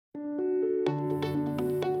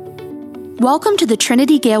Welcome to the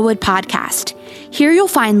Trinity Galewood podcast. Here you'll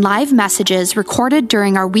find live messages recorded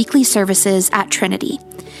during our weekly services at Trinity.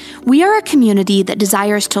 We are a community that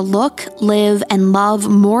desires to look, live, and love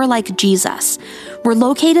more like Jesus. We're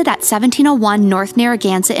located at 1701 North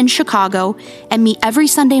Narragansett in Chicago and meet every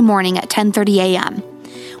Sunday morning at 10:30 a.m.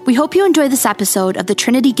 We hope you enjoy this episode of the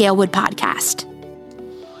Trinity Galewood podcast.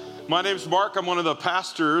 My name's Mark. I'm one of the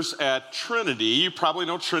pastors at Trinity. You probably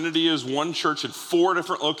know Trinity is one church in 4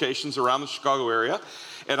 different locations around the Chicago area.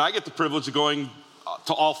 And I get the privilege of going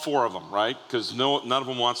to all 4 of them, right? Because none of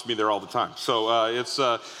them wants me there all the time. So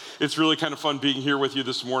it's really kind of fun being here with you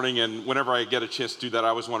this morning. And whenever I get a chance to do that, I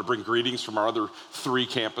always want to bring greetings from our other 3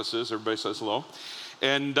 campuses. Everybody says hello.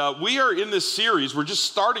 And we are in this series. We're just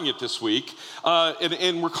starting it this week.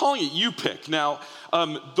 And we're calling it You Pick. Now,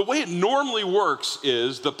 the way it normally works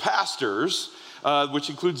is the pastors, which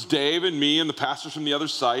includes Dave and me and the pastors from the other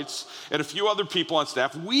sites and a few other people on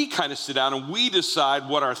staff, we kind of sit down and we decide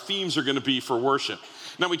what our themes are going to be for worship.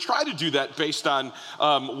 Now, we try to do that based on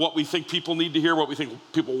what we think people need to hear, what we think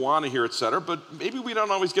people want to hear, et cetera, but maybe we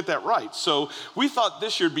don't always get that right. So we thought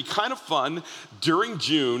this year it'd be kind of fun during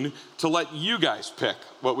June to let you guys pick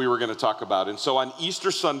what we were going to talk about. And so on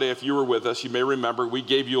Easter Sunday, if you were with us, you may remember we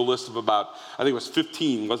gave you a list of about, I think it was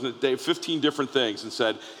 15, wasn't it, Dave? 15 different things and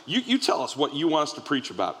said, you tell us what you want us to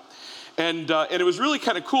preach about. And it was really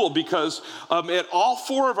kind of cool because at all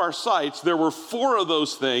 4 of our sites, there were 4 of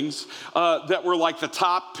those things that were like the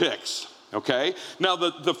top picks, okay? Now,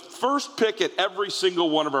 the first pick at every single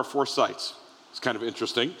one of our 4 sites, it's kind of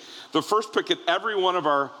interesting. The first pick at every one of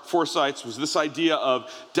our 4 sites was this idea of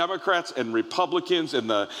Democrats and Republicans and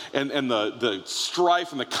the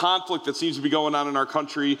strife and the conflict that seems to be going on in our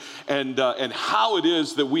country and how it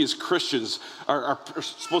is that we as Christians are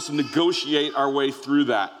supposed to negotiate our way through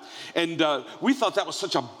that. And we thought that was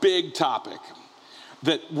such a big topic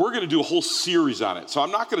that we're going to do a whole series on it. So I'm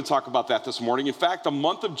not going to talk about that this morning. In fact, the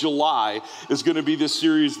month of July is going to be this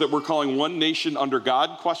series that we're calling One Nation Under God, ?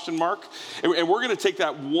 And we're going to take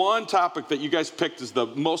that one topic that you guys picked as the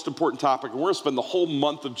most important topic, and we're going to spend the whole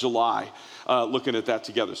month of July looking at that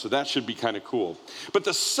together. So that should be kind of cool. But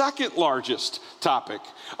the second largest topic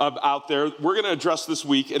out there, we're going to address this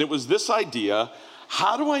week, and it was this idea: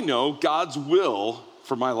 how do I know God's will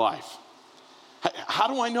for my life? How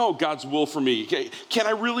do I know God's will for me? Can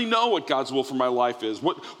I really know what God's will for my life is?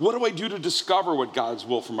 What do I do to discover what God's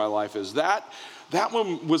will for my life is? That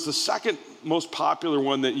one was the second most popular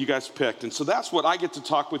one that you guys picked. And so that's what I get to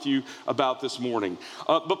talk with you about this morning.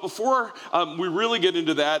 But before we really get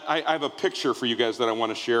into that, I have a picture for you guys that I want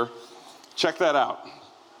to share. Check that out.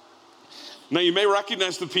 Now, you may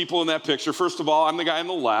recognize the people in that picture. First of all, I'm the guy on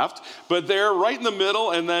the left, but they're right in the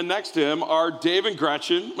middle, and then next to him are Dave and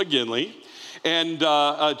Gretchen McGinley. And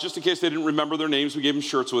just in case they didn't remember their names, we gave them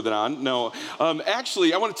shirts with it on. No,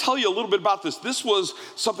 actually, I want to tell you a little bit about this. This was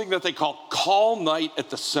something that they call call night at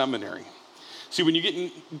the seminary. See, when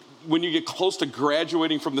you get close to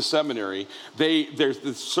graduating from the seminary, there's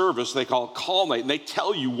this service they call call night, and they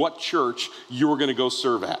tell you what church you're going to go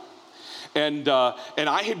serve at. And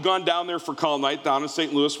I had gone down there for call night down in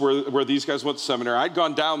St. Louis where these guys went to seminary. I'd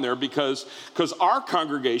gone down there because our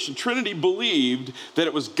congregation, Trinity, believed that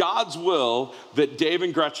it was God's will that Dave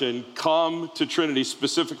and Gretchen come to Trinity,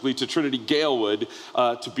 specifically to Trinity Galewood,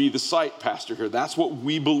 to be the site pastor here. That's what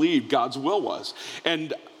we believed God's will was.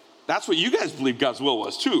 And that's what you guys believe God's will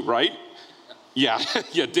was too, right? Yeah,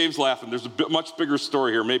 Dave's laughing. There's a much bigger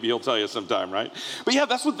story here. Maybe he'll tell you sometime, right? But yeah,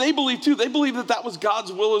 that's what they believe too. They believe that was God's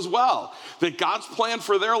will as well. That God's plan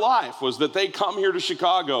for their life was that they come here to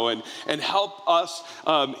Chicago and help us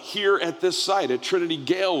here at this site, at Trinity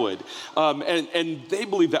Galewood. And they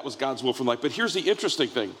believe that was God's will for life. But here's the interesting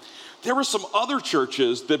thing. There were some other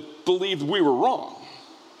churches that believed we were wrong.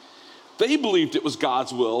 They believed it was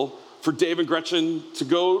God's will for Dave and Gretchen to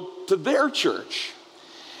go to their church.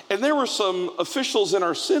 And there were some officials in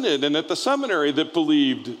our synod and at the seminary that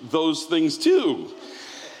believed those things too.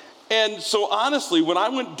 And so honestly, when I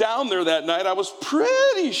went down there that night, I was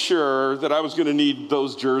pretty sure that I was going to need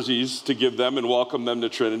those jerseys to give them and welcome them to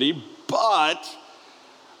Trinity. But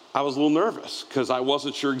I was a little nervous because I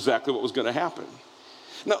wasn't sure exactly what was going to happen.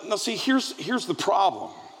 Now see, here's the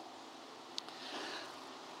problem.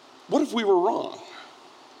 What if we were wrong?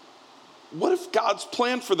 What if God's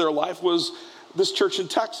plan for their life was this church in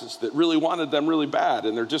Texas that really wanted them really bad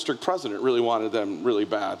and their district president really wanted them really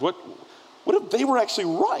bad? What if they were actually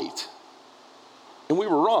right and we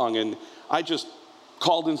were wrong and I just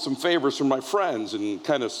called in some favors from my friends and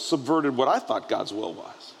kind of subverted what I thought God's will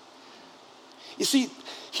was? You see,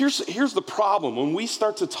 here's the problem. When we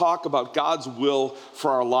start to talk about God's will for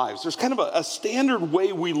our lives, there's kind of a standard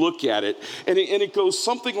way we look at it, and it goes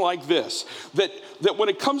something like this, that when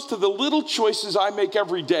it comes to the little choices I make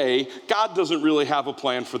every day, God doesn't really have a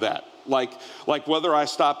plan for that. Like whether I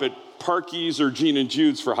stop at Parky's or Gene and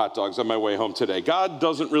Jude's for hot dogs on my way home today. God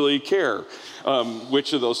doesn't really care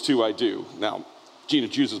which of those two I do. Now, Gene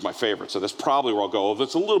and Jude's is my favorite, so that's probably where I'll go.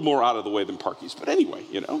 It's a little more out of the way than Parky's. But anyway,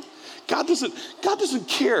 God doesn't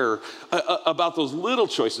care about those little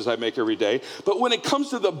choices I make every day. But when it comes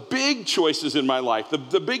to the big choices in my life,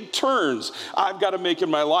 the big turns I've got to make in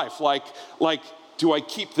my life, like do I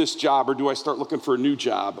keep this job or do I start looking for a new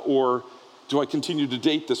job? Or do I continue to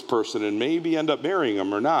date this person and maybe end up marrying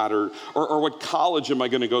them or not? Or what college am I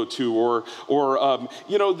going to go to? Or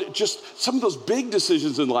just some of those big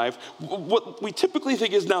decisions in life. What we typically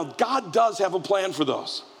think is now God does have a plan for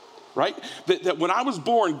those, right? That when I was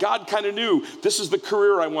born, God kind of knew this is the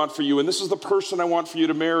career I want for you, and this is the person I want for you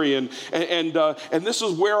to marry, and this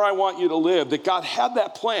is where I want you to live. That God had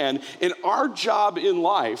that plan, and our job in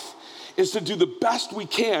life is to do the best we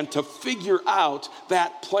can to figure out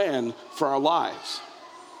that plan for our lives.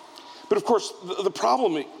 But of course, the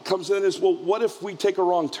problem comes in is, well, what if we take a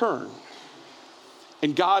wrong turn?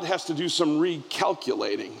 And God has to do some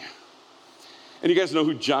recalculating. And you guys know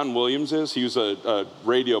who John Williams is? He was a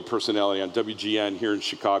radio personality on WGN here in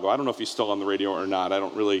Chicago. I don't know if he's still on the radio or not. I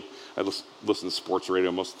listen to sports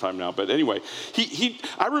radio most of the time now. But anyway,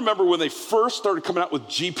 I remember when they first started coming out with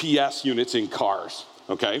GPS units in cars.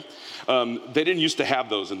 Okay? They didn't used to have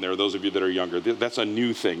those in there, those of you that are younger. That's a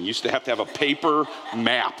new thing. You used to have a paper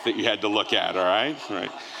map that you had to look at, all right? All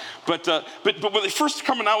right. But when they first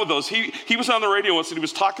coming out with those, he was on the radio once and he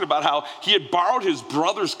was talking about how he had borrowed his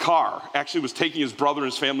brother's car, actually was taking his brother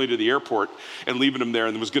and his family to the airport and leaving him there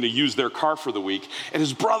and was going to use their car for the week. And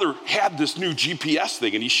his brother had this new GPS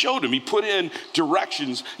thing and he showed him, he put in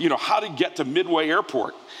directions, how to get to Midway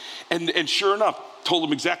Airport. And sure enough, told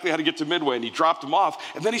him exactly how to get to Midway, and he dropped him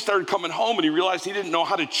off. And then he started coming home, and he realized he didn't know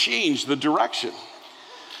how to change the direction.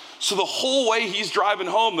 So the whole way he's driving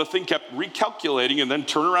home, the thing kept recalculating and then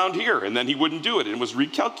turn around here, and then he wouldn't do it. And it was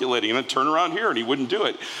recalculating and then turn around here, and he wouldn't do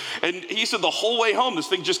it. And he said the whole way home, this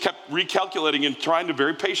thing just kept recalculating and trying to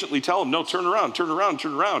very patiently tell him, no, turn around, turn around,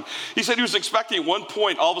 turn around. He said he was expecting at one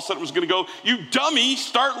point, all of a sudden it was going to go, you dummy,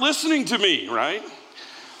 start listening to me, right?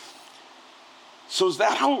 So is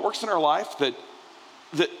that how it works in our life?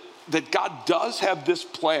 That God does have this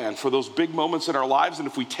plan for those big moments in our lives, and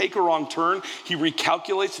if we take a wrong turn, he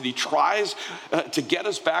recalculates and he tries to get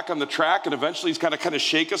us back on the track, and eventually he's kind of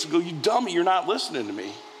shake us and go, you dummy, you're not listening to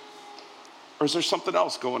me. Or is there something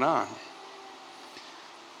else going on?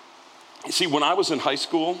 You see, when I was in high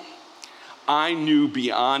school, I knew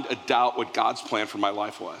beyond a doubt what God's plan for my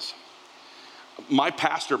life was. My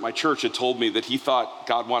pastor at my church had told me that he thought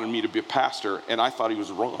God wanted me to be a pastor, and I thought he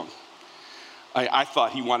was wrong. I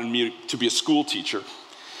thought he wanted me to be a school teacher.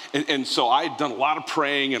 And so I had done a lot of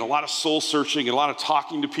praying and a lot of soul searching and a lot of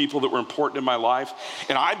talking to people that were important in my life.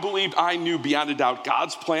 And I believed I knew beyond a doubt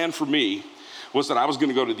God's plan for me was that I was going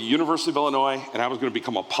to go to the University of Illinois and I was going to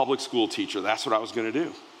become a public school teacher. That's what I was going to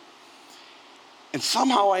do. And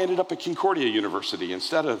somehow I ended up at Concordia University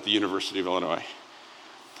instead of the University of Illinois.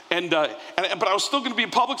 But I was still going to be a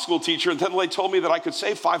public school teacher, and then they told me that I could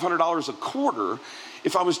save $500 a quarter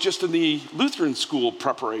if I was just in the Lutheran school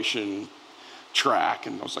preparation track.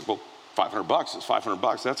 And I was like, well, $500 is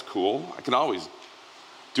 $500. That's cool. I can always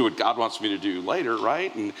do what God wants me to do later,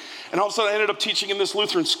 right? And all of a sudden I ended up teaching in this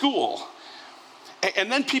Lutheran school.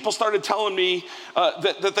 And then people started telling me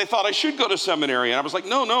that they thought I should go to seminary. And I was like,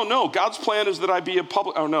 no. God's plan is that I be a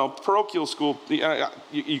parochial school.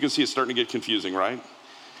 You can see it's starting to get confusing, right?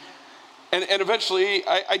 And eventually,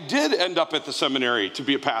 I did end up at the seminary to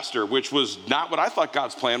be a pastor, which was not what I thought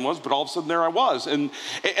God's plan was, but all of a sudden there I was. And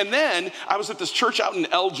then I was at this church out in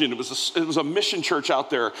Elgin. It was a mission church out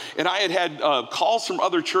there. And I had calls from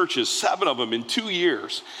other churches, 7 of them in 2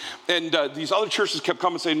 years. And these other churches kept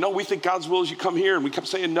coming and saying, no, we think God's will is you come here. And we kept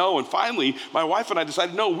saying no. And finally, my wife and I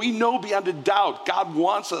decided, no, we know beyond a doubt God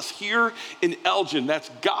wants us here in Elgin. That's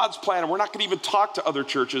God's plan. And we're not going to even talk to other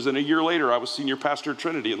churches. And a year later, I was senior pastor at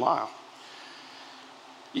Trinity in Lisle.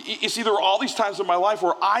 You see, there were all these times in my life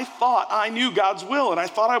where I thought I knew God's will, and I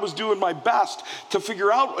thought I was doing my best to figure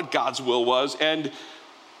out what God's will was, and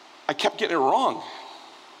I kept getting it wrong. I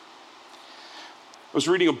was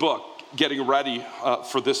reading a book, getting ready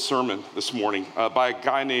for this sermon this morning by a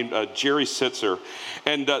guy named Jerry Sitzer,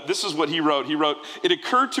 and this is what he wrote. He wrote, "It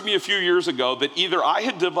occurred to me a few years ago that either I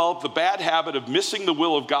had developed the bad habit of missing the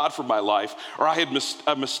will of God for my life, or I had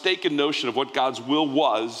a mistaken notion of what God's will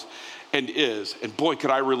was, and is. And boy,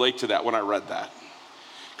 could I relate to that when I read that.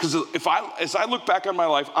 Because as I look back on my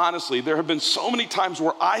life, honestly, there have been so many times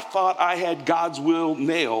where I thought I had God's will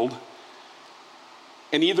nailed,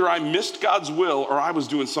 and either I missed God's will or I was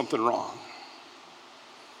doing something wrong.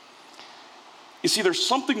 You see, there's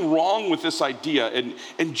something wrong with this idea,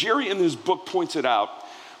 and Jerry in his book points it out.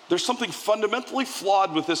 There's something fundamentally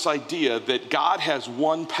flawed with this idea that God has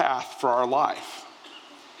one path for our life,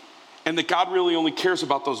 and that God really only cares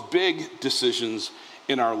about those big decisions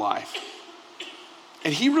in our life.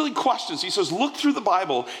 And he really questions. He says, look through the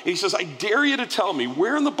Bible, and he says, I dare you to tell me,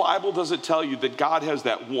 where in the Bible does it tell you that God has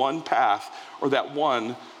that one path or that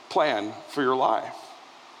one plan for your life?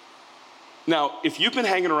 Now, if you've been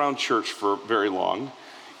hanging around church for very long,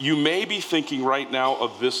 you may be thinking right now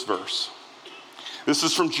of this verse. This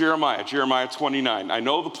is from Jeremiah 29. I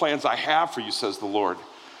know the plans I have for you, says the Lord.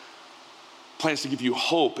 Plans to give you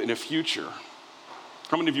hope in a future.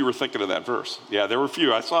 How many of you were thinking of that verse? Yeah, there were a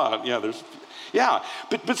few. I saw it. Yeah,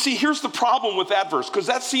 but see, here's the problem with that verse, because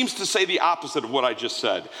that seems to say the opposite of what I just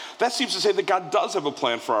said. That seems to say that God does have a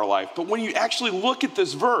plan for our life. But when you actually look at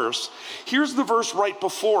this verse, here's the verse right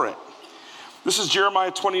before it. This is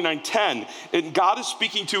Jeremiah 29:10, and God is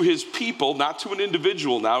speaking to his people, not to an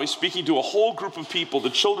individual now. He's speaking to a whole group of people,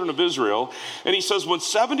 the children of Israel, and he says, when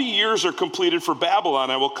 70 years are completed for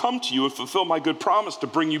Babylon, I will come to you and fulfill my good promise to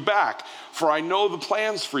bring you back, for I know the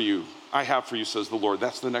plans for you I have for you, says the Lord.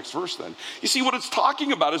 That's the next verse then. You see, what it's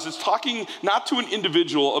talking about is it's talking not to an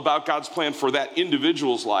individual about God's plan for that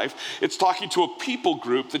individual's life. It's talking to a people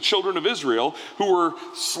group, the children of Israel, who were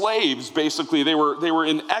slaves, basically. They were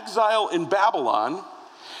in exile in Babylon.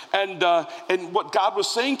 And what God was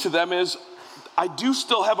saying to them is, I do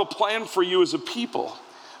still have a plan for you as a people.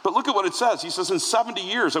 But look at what it says. He says, in 70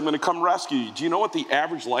 years, I'm going to come rescue you. Do you know what the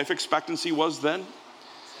average life expectancy was then?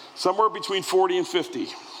 Somewhere between 40 and 50.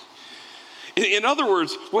 In other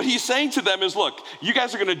words, what he's saying to them is, look, you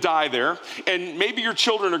guys are going to die there, and maybe your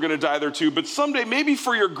children are going to die there too, but someday, maybe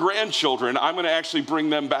for your grandchildren, I'm going to actually bring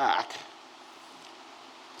them back.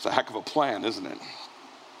 It's a heck of a plan, isn't it?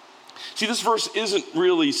 See, this verse isn't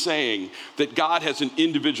really saying that God has an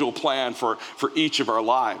individual plan for each of our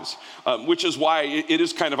lives, which is why it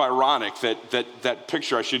is kind of ironic that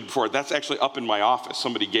picture I showed before, that's actually up in my office.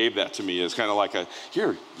 Somebody gave that to me as kind of like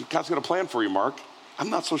here, God's got a plan for you, Mark. I'm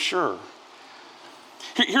not so sure.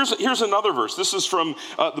 Here's another verse. This is from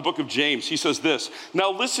the book of James. He says this,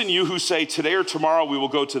 now listen, you who say today or tomorrow we will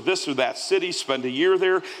go to this or that city, spend a year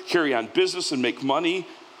there, carry on business and make money.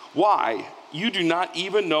 Why? You do not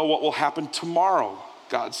even know what will happen tomorrow,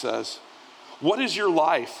 God says. What is your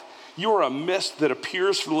life? You are a mist that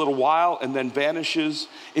appears for a little while and then vanishes.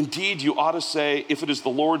 Indeed, you ought to say, if it is the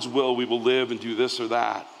Lord's will, we will live and do this or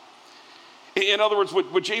that. In other words,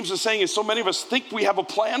 what James is saying is so many of us think we have a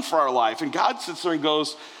plan for our life, and God sits there and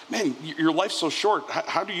goes, man, your life's so short.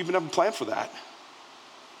 How do you even have a plan for that?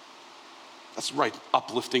 That's the right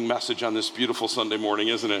uplifting message on this beautiful Sunday morning,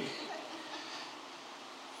 isn't it?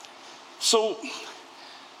 So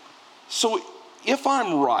if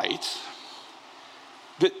I'm right,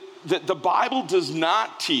 that the Bible does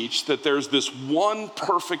not teach that there's this one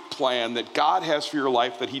perfect plan that God has for your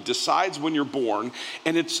life that he decides when you're born,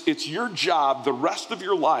 and it's your job the rest of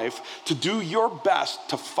your life to do your best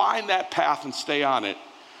to find that path and stay on it,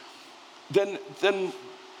 then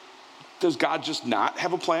does God just not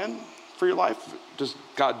have a plan for your life? Does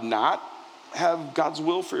God not have God's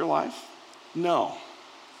will for your life? No.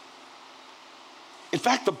 In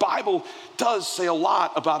fact, the Bible does say a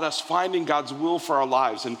lot about us finding God's will for our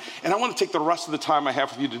lives. And I want to take the rest of the time I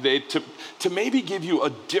have with you today to maybe give you a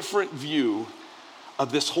different view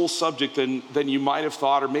of this whole subject than you might have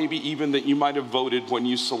thought, or maybe even that you might have voted when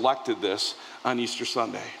you selected this on Easter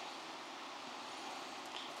Sunday.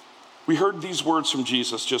 We heard these words from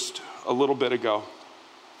Jesus just a little bit ago.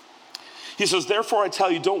 He says, therefore I tell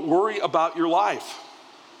you, don't worry about your life,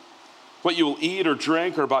 what you will eat or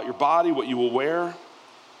drink, or about your body, what you will wear.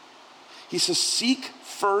 He says, seek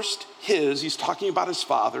first he's talking about his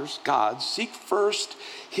Father's, God's, seek first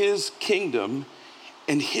his kingdom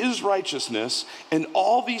and his righteousness, and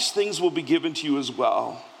all these things will be given to you as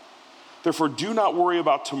well. Therefore, do not worry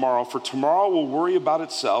about tomorrow, for tomorrow will worry about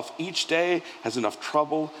itself. Each day has enough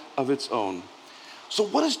trouble of its own. So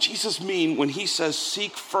what does Jesus mean when he says,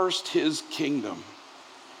 seek first his kingdom?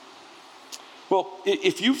 Well,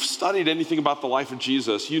 if you've studied anything about the life of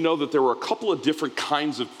Jesus, you know that there were a couple of different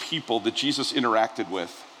kinds of people that Jesus interacted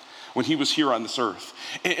with when he was here on this earth.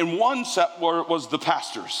 And one set was the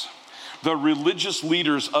pastors, the religious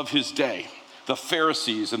leaders of his day, the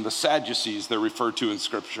Pharisees and the Sadducees they're referred to in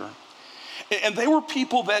Scripture. And they were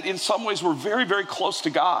people that in some ways were very, very close to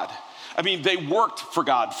God. I mean, they worked for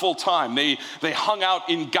God full time. They hung out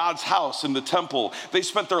in God's house in the temple. They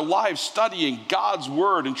spent their lives studying God's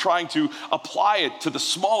word and trying to apply it to the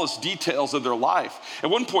smallest details of their life. At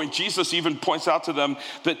one point, Jesus even points out to them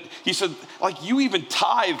that he said, like, you even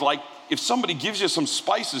tithe, like if somebody gives you some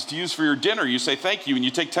spices to use for your dinner, you say thank you and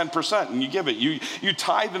you take 10% and you give it. You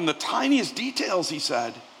tithe in the tiniest details, he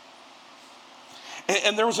said.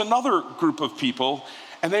 And there was another group of people,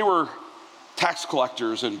 and they were tax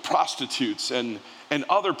collectors and prostitutes and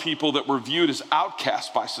other people that were viewed as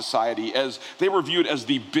outcasts by society, as they were viewed as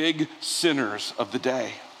the big sinners of the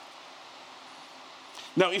day.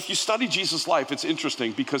 Now, if you study Jesus' life, it's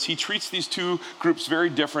interesting because he treats these two groups very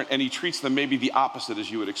different, and he treats them maybe the opposite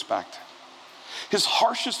as you would expect. His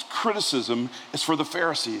harshest criticism is for the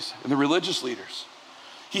Pharisees and the religious leaders.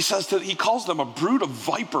 He calls them a brood of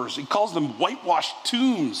vipers. He calls them whitewashed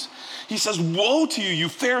tombs. He says, woe to you, you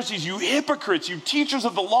Pharisees, you hypocrites, you teachers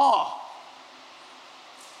of the law.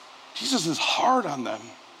 Jesus is hard on them.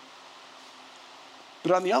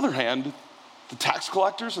 But on the other hand, the tax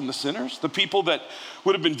collectors and the sinners, the people that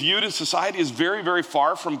would have been viewed in society as very, very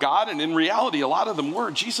far from God, and in reality, a lot of them were.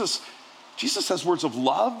 Jesus has words of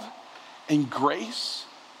love and grace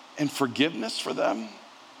and forgiveness for them.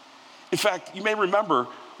 In fact, you may remember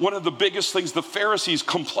one of the biggest things the Pharisees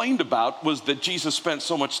complained about was that Jesus spent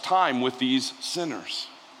so much time with these sinners.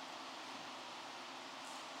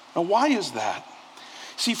 Now, why is that?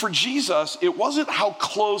 See, for Jesus, it wasn't how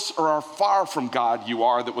close or how far from God you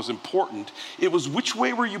are that was important. It was which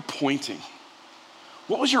way were you pointing?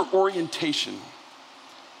 What was your orientation?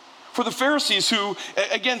 For the Pharisees, who,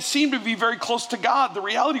 again, seemed to be very close to God, the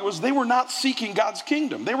reality was they were not seeking God's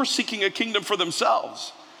kingdom. They were seeking a kingdom for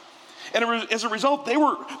themselves. And as a result, they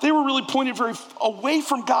were really pointed very away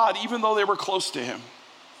from God, even though they were close to him.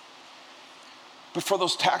 But for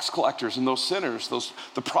those tax collectors and those sinners,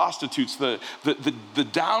 the prostitutes, the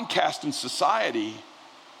downcast in society,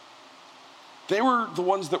 they were the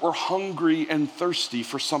ones that were hungry and thirsty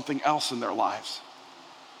for something else in their lives.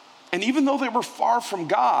 And even though they were far from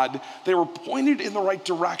God, they were pointed in the right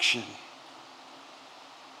direction.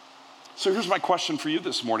 So here's my question for you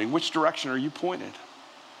this morning. Which direction are you pointed?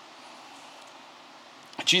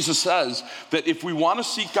 Jesus says that if we want to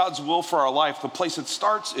seek God's will for our life, the place it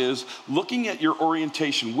starts is looking at your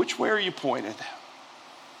orientation. Which way are you pointed?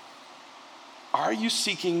 Are you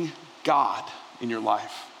seeking God in your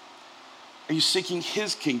life? Are you seeking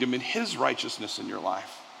his kingdom and his righteousness in your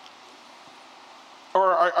life?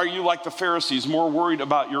 Or are you like the Pharisees, more worried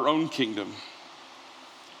about your own kingdom?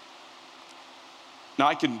 Now,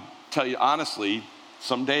 I can tell you honestly,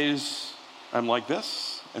 some days I'm like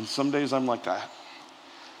this, and some days I'm like that.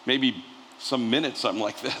 Maybe some minutes I'm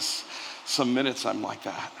like this, some minutes I'm like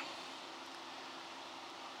that.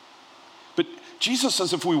 But Jesus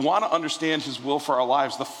says if we want to understand his will for our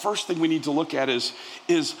lives, the first thing we need to look at is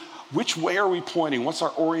which way are we pointing? What's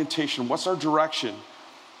our orientation? What's our direction?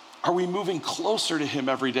 Are we moving closer to him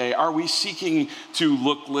every day? Are we seeking to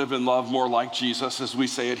look, live, and love more like Jesus, as we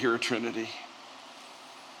say it here at Trinity?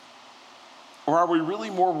 Or are we really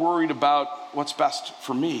more worried about what's best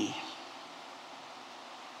for me?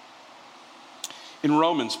 In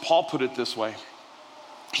Romans, Paul put it this way.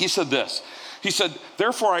 He said this. He said,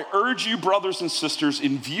 therefore I urge you, brothers and sisters,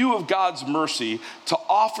 in view of God's mercy, to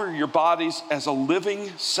offer your bodies as a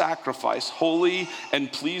living sacrifice, holy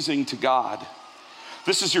and pleasing to God.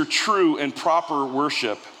 This is your true and proper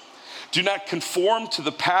worship. Do not conform to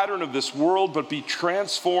the pattern of this world, but be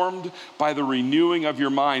transformed by the renewing of your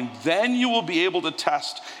mind. Then you will be able to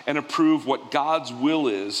test and approve what God's will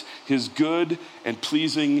is, his good and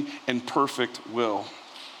pleasing and perfect will.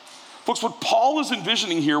 Folks, what Paul is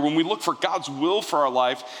envisioning here when we look for God's will for our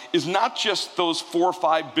life is not just those 4 or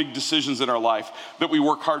 5 big decisions in our life that we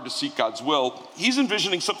work hard to seek God's will. He's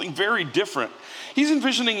envisioning something very different. He's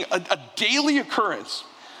envisioning a daily occurrence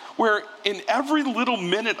where in every little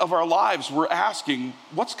minute of our lives, we're asking,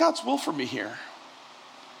 what's God's will for me here?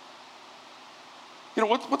 You know,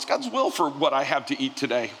 what's God's will for what I have to eat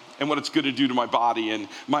today and what it's going to do to my body and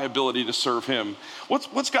my ability to serve him?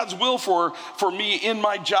 What's God's will for me in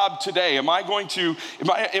my job today? Am I going to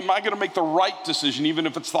make the right decision, even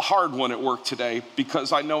if it's the hard one at work today,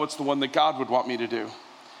 because I know it's the one that God would want me to do?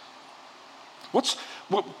 What's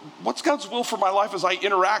God's will for my life as I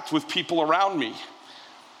interact with people around me?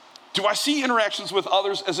 Do I see interactions with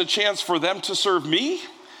others as a chance for them to serve me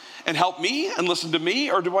and help me and listen to me?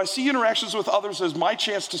 Or do I see interactions with others as my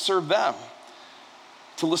chance to serve them,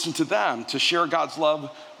 to listen to them, to share God's love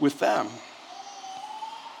with them?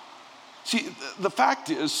 See, the fact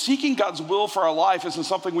is, seeking God's will for our life isn't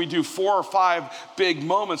something we do 4 or 5 big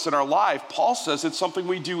moments in our life. Paul says it's something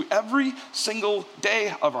we do every single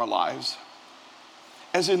day of our lives.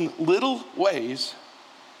 As in little ways,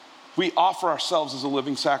 we offer ourselves as a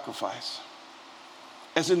living sacrifice.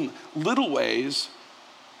 As in little ways,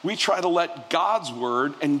 we try to let God's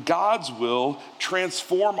word and God's will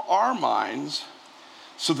transform our minds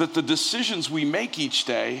so that the decisions we make each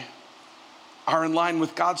day are in line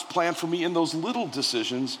with God's plan for me in those little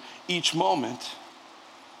decisions each moment.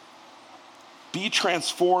 Be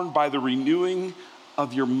transformed by the renewing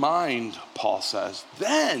of your mind, Paul says.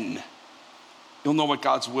 Then you'll know what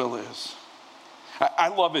God's will is. I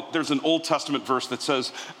love it. There's an Old Testament verse that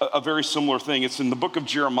says a very similar thing. It's in the book of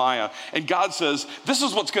Jeremiah. And God says, this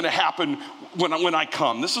is what's going to happen when I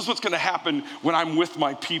come. This is what's going to happen when I'm with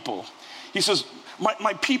my people. He says,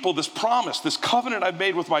 my people, this promise, this covenant I've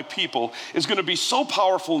made with my people is going to be so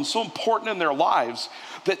powerful and so important in their lives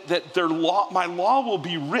that my law will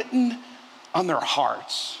be written on their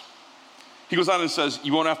hearts. He goes on and says,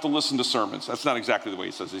 you won't have to listen to sermons. That's not exactly the way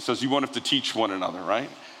he says it. He says, you won't have to teach one another, right?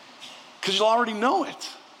 Because you'll already know it.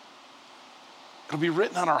 It'll be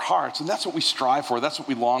written on our hearts, and that's what we strive for. That's what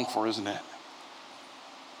we long for, isn't it?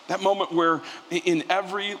 That moment where in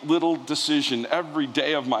every little decision, every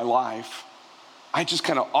day of my life, I just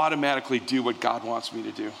kind of automatically do what God wants me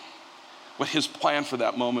to do, what his plan for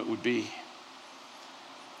that moment would be.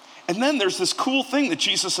 And then there's this cool thing that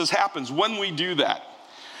Jesus says happens when we do that.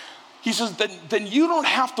 He says, then you don't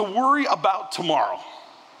have to worry about tomorrow.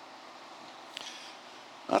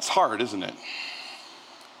 That's hard, isn't it?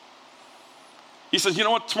 He says, you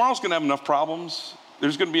know what? Tomorrow's going to have enough problems.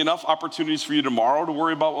 There's going to be enough opportunities for you tomorrow to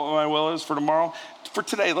worry about what my will is for tomorrow. For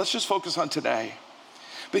today, let's just focus on today.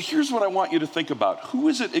 But here's what I want you to think about. Who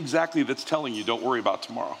is it exactly that's telling you don't worry about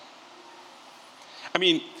tomorrow? I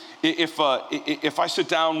mean, if I sit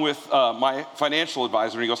down with my financial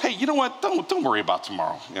advisor and he goes, hey, you know what? Don't worry about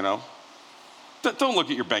tomorrow, you know? Don't look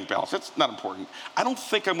at your bank balance. That's not important. I don't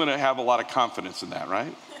think I'm going to have a lot of confidence in that,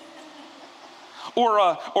 right?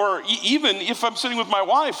 Or even if I'm sitting with my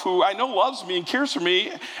wife, who I know loves me and cares for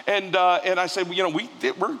me, and I say, well, you know,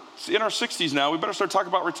 we're in our 60s now. We better start talking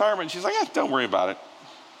about retirement. And she's like, yeah, don't worry about it.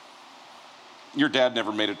 Your dad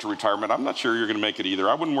never made it to retirement. I'm not sure you're going to make it either.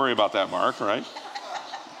 I wouldn't worry about that, Mark, right?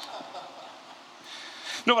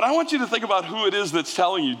 No, but I want you to think about who it is that's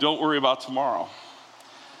telling you don't worry about tomorrow.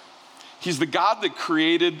 He's the God that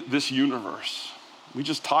created this universe. We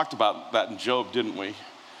just talked about that in Job, didn't we?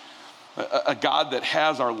 A God that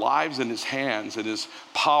has our lives in his hands and is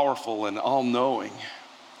powerful and all-knowing.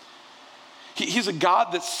 He's a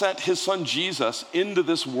God that sent his son Jesus into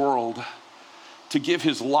this world to give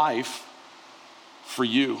his life for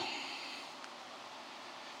you.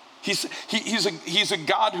 He's a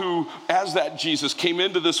God who, as that Jesus, came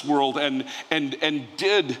into this world and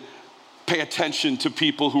did pay attention to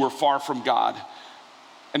people who were far from God.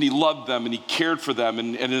 And he loved them and he cared for them.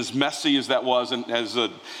 And as messy as that was, and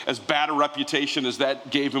as bad a reputation as that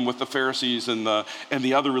gave him with the Pharisees and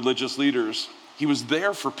the other religious leaders, he was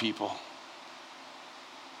there for people.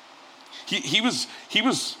 He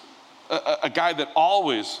was a guy that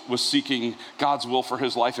always was seeking God's will for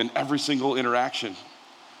his life in every single interaction.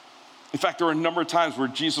 In fact, there were a number of times where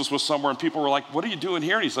Jesus was somewhere and people were like, what are you doing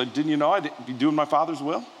here? And he's like, didn't you know I'd be doing my Father's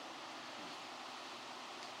will?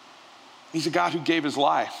 He's a God who gave his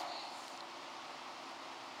life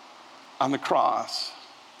on the cross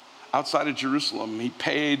outside of Jerusalem. He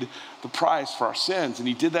paid the price for our sins, and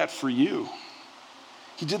he did that for you.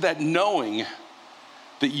 He did that knowing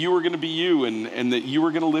that you were going to be you and that you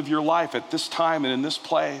were going to live your life at this time and in this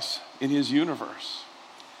place in his universe.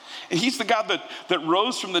 And he's the God that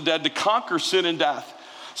rose from the dead to conquer sin and death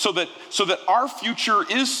so that our future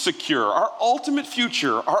is secure. Our ultimate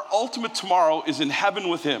future, our ultimate tomorrow is in heaven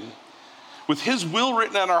with him, with his will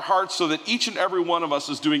written on our hearts so that each and every one of us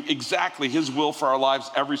is doing exactly his will for our lives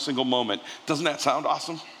every single moment. Doesn't that sound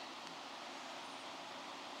awesome?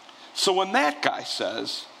 So when that guy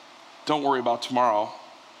says, don't worry about tomorrow,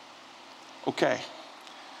 okay,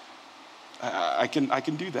 I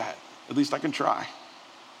can do that. At least I can try.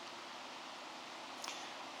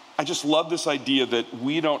 I just love this idea that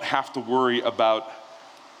we don't have to worry about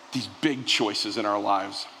these big choices in our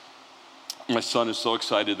lives. My son is so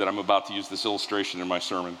excited that I'm about to use this illustration in my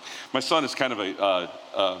sermon. My son is kind of I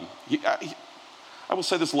will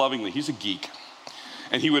say this lovingly, he's a geek.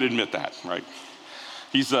 And he would admit that, right?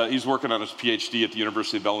 He's working on his PhD at the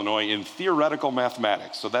University of Illinois in theoretical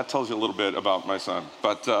mathematics. So that tells you a little bit about my son.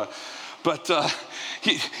 But But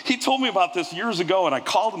he told me about this years ago, and I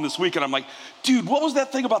called him this week, and I'm like, dude, what was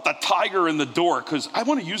that thing about the tiger in the door? Because I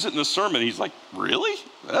want to use it in a sermon. He's like, really?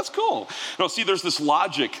 That's cool. No, see, there's this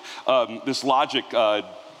logic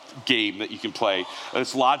game that you can play,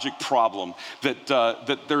 this logic problem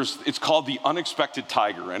it's called the unexpected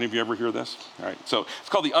tiger. Any of you ever hear this? All right, so it's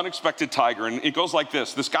called the unexpected tiger, and it goes like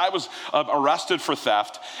this. This guy was arrested for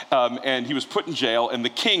theft, and he was put in jail, and the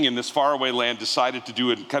king in this faraway land decided to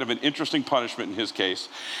do kind of an interesting punishment in his case.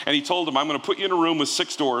 And he told him, I'm going to put you in a room with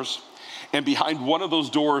 6 doors, and behind one of those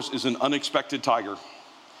doors is an unexpected tiger.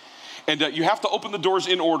 And you have to open the doors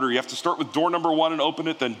in order. You have to start with door number 1 and open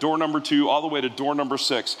it, then door number 2, all the way to door number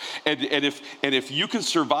 6. And if you can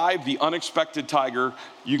survive the unexpected tiger,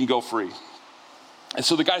 you can go free. And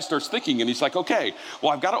so the guy starts thinking, and he's like, okay,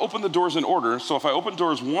 well, I've got to open the doors in order. So if I open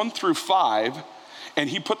doors 1 through 5, and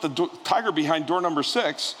he put the tiger behind door number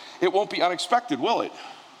 6, it won't be unexpected, will it?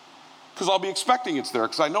 Because I'll be expecting it's there,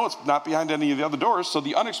 because I know it's not behind any of the other doors. So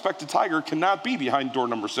the unexpected tiger cannot be behind door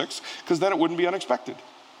number 6, because then it wouldn't be unexpected.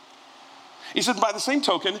 He said, by the same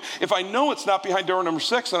token, if I know it's not behind door number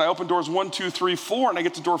 6 and I open doors 1, 2, 3, 4, and I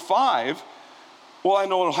get to door 5, well, I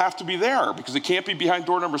know it'll have to be there because it can't be behind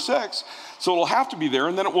door number 6. So it'll have to be there,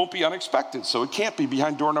 and then it won't be unexpected. So it can't be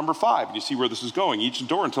behind door number 5. And you see where this is going, each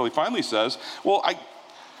door, until he finally says, well,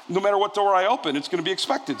 no matter what door I open, it's going to be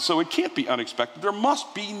expected. So it can't be unexpected. There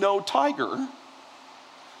must be no tiger.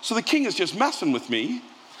 So the king is just messing with me.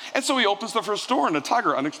 And so he opens the first door, and the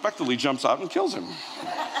tiger unexpectedly jumps out and kills him.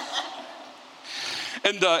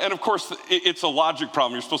 And of course, it's a logic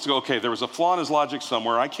problem. You're supposed to go, okay, there was a flaw in his logic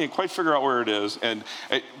somewhere. I can't quite figure out where it is. And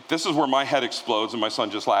this is where my head explodes, and my son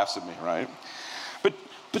just laughs at me, right?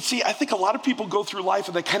 But see, I think a lot of people go through life,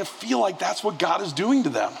 and they kind of feel like that's what God is doing to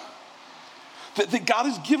them. That God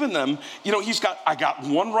has given them, I got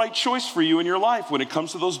one right choice for you in your life when it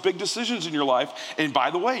comes to those big decisions in your life. And by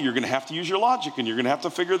the way, you're going to have to use your logic, and you're going to have to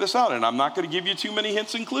figure this out. And I'm not going to give you too many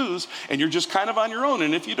hints and clues, and you're just kind of on your own.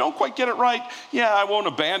 And if you don't quite get it right, yeah, I won't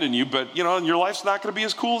abandon you, but your life's not going to be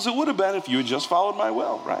as cool as it would have been if you had just followed my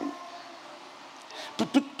will, right?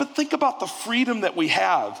 But think about the freedom that we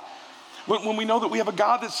have when we know that we have a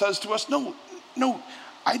God that says to us, no,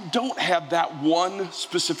 I don't have that one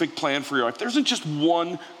specific plan for your life. There isn't just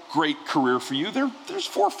one great career for you. There's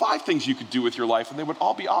 4 or 5 things you could do with your life, and they would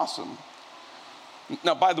all be awesome.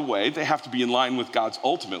 Now, by the way, they have to be in line with God's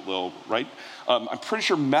ultimate will, right? I'm pretty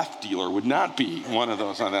sure meth dealer would not be one of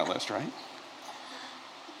those on that list, right?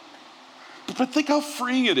 But think how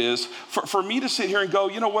freeing it is for me to sit here and go,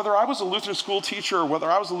 whether I was a Lutheran school teacher or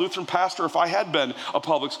whether I was a Lutheran pastor, if I had been a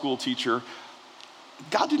public school teacher,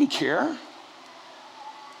 God didn't care.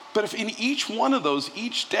 But if in each one of those,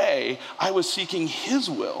 each day, I was seeking his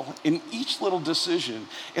will in each little decision,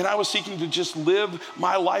 and I was seeking to just live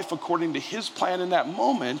my life according to his plan in that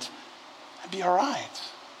moment, I'd be all right.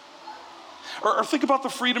 Or think about the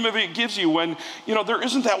freedom it gives you when, there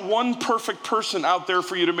isn't that one perfect person out there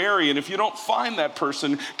for you to marry, and if you don't find that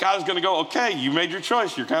person, God is going to go, okay, you made your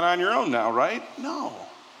choice, you're kind of on your own now, right? No.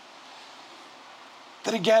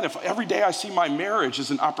 Then again, if every day I see my marriage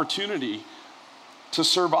as an opportunity to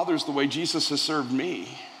serve others the way Jesus has served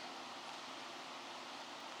me.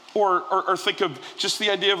 Or think of just the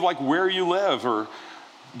idea of like where you live or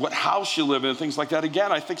what house you live in, things like that.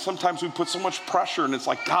 Again, I think sometimes we put so much pressure, and it's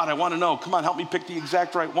like, God, I want to know. Come on, help me pick the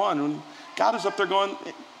exact right one. And God is up there going,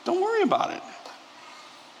 don't worry about it.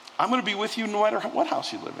 I'm going to be with you no matter what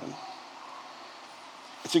house you live in.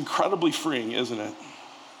 It's incredibly freeing, isn't it?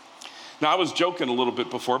 Now, I was joking a little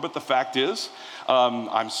bit before, but the fact is,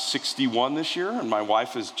 I'm 61 this year, and my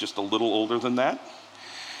wife is just a little older than that.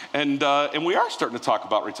 And we are starting to talk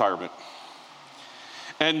about retirement.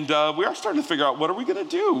 And we are starting to figure out what are we going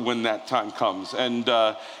to do when that time comes, and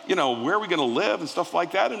where are we going to live and stuff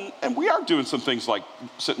like that. And we are doing some things like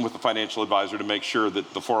sitting with the financial advisor to make sure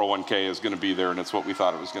that the 401k is going to be there, and it's what we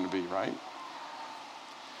thought it was going to be, right?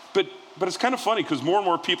 But it's kind of funny because more and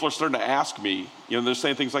more people are starting to ask me, they're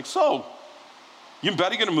saying things like, so, you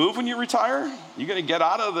bet you're going to move when you retire? You going to get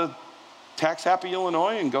out of the tax-happy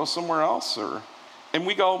Illinois and go somewhere else? And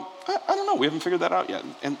we go, I don't know. We haven't figured that out yet.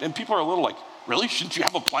 And people are a little like, really? Shouldn't you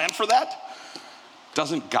have a plan for that?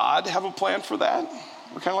 Doesn't God have a plan for that?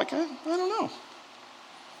 We're kind of like, I don't know.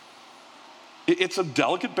 It's a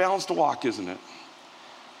delicate balance to walk, isn't it?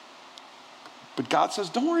 But God says,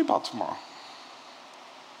 don't worry about tomorrow.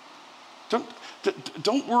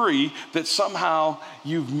 Don't worry that somehow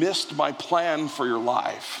you've missed my plan for your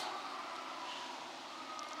life.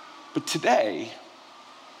 But today,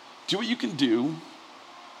 do what you can do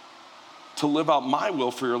to live out my will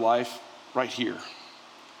for your life right here,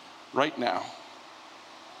 right now.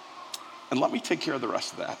 and let me take care of the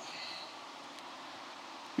rest of that.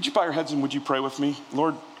 Would you bow your heads and would you pray with me?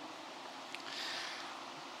 Lord,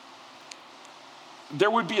 there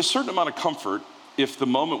would be a certain amount of comfort if the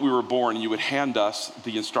moment we were born, you would hand us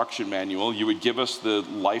the instruction manual, you would give us the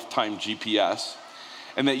lifetime GPS,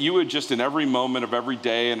 and that you would just in every moment of every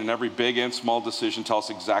day and in every big and small decision tell us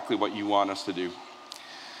exactly what you want us to do.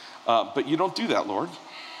 But you don't do that, Lord.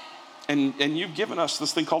 And you've given us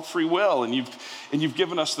this thing called free will, and you've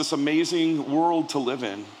given us this amazing world to live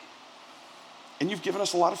in. And you've given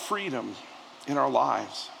us a lot of freedom in our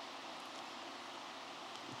lives.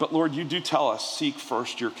 But Lord, you do tell us, seek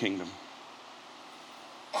first your kingdom.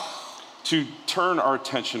 To turn our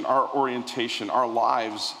attention, our orientation, our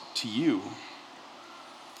lives to you.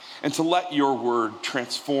 And to let your word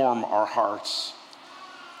transform our hearts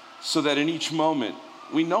so that in each moment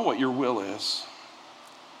we know what your will is.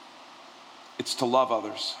 It's to love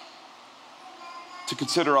others, to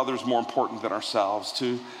consider others more important than ourselves,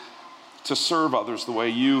 to serve others the way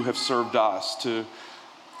you have served us, to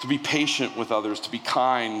be patient with others, to be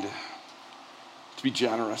kind, to be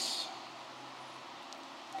generous,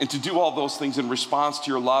 and to do all those things in response to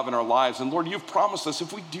your love in our lives. And Lord, you've promised us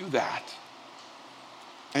if we do that,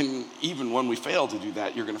 and even when we fail to do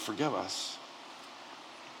that, you're going to forgive us.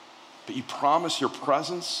 But you promise your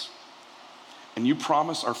presence, and you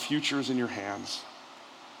promise our future is in your hands.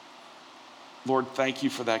 Lord, thank you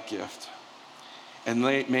for that gift. And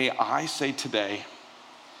may I say today,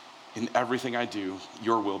 in everything I do,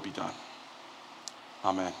 your will be done.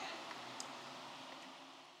 Amen.